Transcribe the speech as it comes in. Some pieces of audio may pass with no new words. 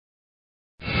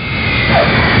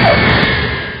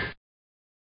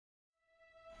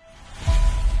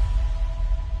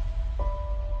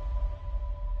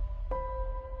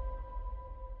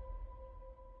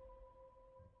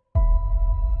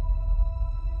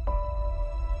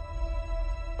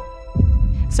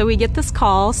So we get this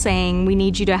call saying we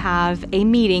need you to have a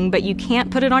meeting, but you can't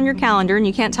put it on your calendar and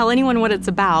you can't tell anyone what it's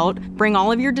about. Bring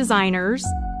all of your designers.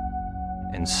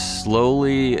 And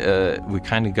slowly we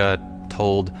kind of got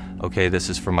told, okay, this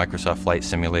is for Microsoft Flight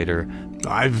Simulator.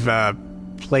 I've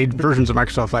played versions of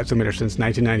Microsoft Flight Simulator since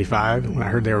 1995. When I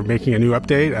heard they were making a new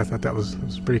update, I thought I was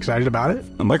pretty excited about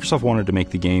it. Microsoft wanted to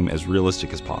make the game as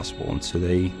realistic as possible, and so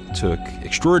they took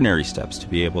extraordinary steps to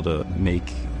be able to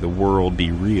make the world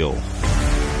be real.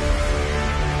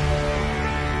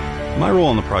 My role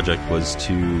on the project was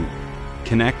to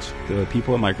connect the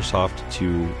people at Microsoft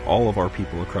to all of our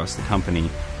people across the company,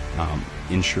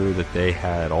 ensure that they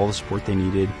had all the support they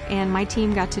needed. And my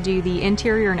team got to do the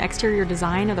interior and exterior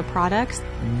design of the products.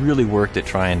 Really worked at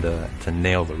trying to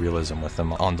nail the realism with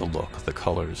them on the look, the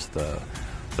colors, the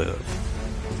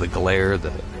glare,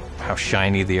 how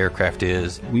shiny the aircraft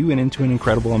is. We went into an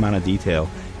incredible amount of detail,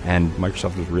 and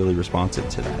Microsoft was really responsive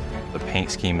to that. The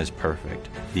paint scheme is perfect.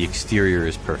 The exterior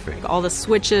is perfect. All the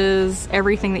switches,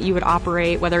 everything that you would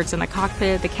operate, whether it's in the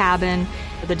cockpit, the cabin.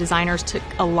 The designers took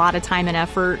a lot of time and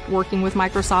effort working with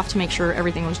Microsoft to make sure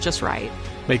everything was just right.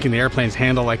 Making the airplanes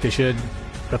handle like they should,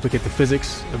 replicate the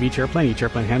physics of each airplane. Each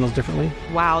airplane handles differently.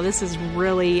 Wow, this is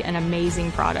really an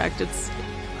amazing product. It's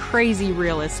crazy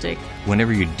realistic.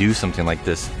 Whenever you do something like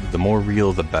this, the more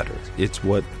real, the better. It's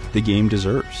what the game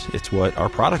deserves. It's what our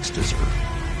products deserve.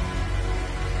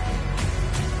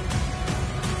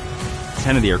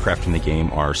 10 of the aircraft in the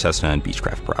game are Cessna and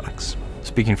Beechcraft products.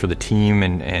 Speaking for the team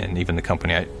and even the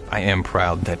company, I am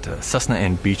proud that Cessna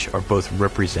and Beech are both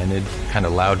represented, kind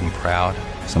of loud and proud.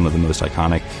 Some of the most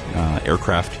iconic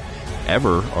aircraft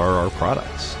ever are our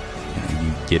products.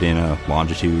 You get in a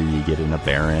Longitude, you get in a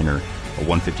Baron or a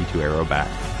 152 Aerobat,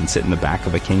 and sit in the back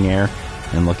of a King Air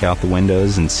and look out the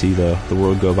windows and see the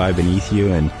world go by beneath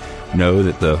you and know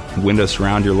that the window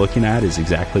surround you're looking at is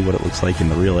exactly what it looks like in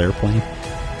the real airplane.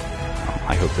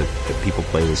 I hope that people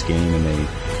play this game and they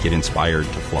get inspired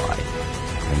to fly,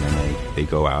 and then they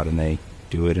go out and they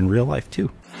do it in real life too.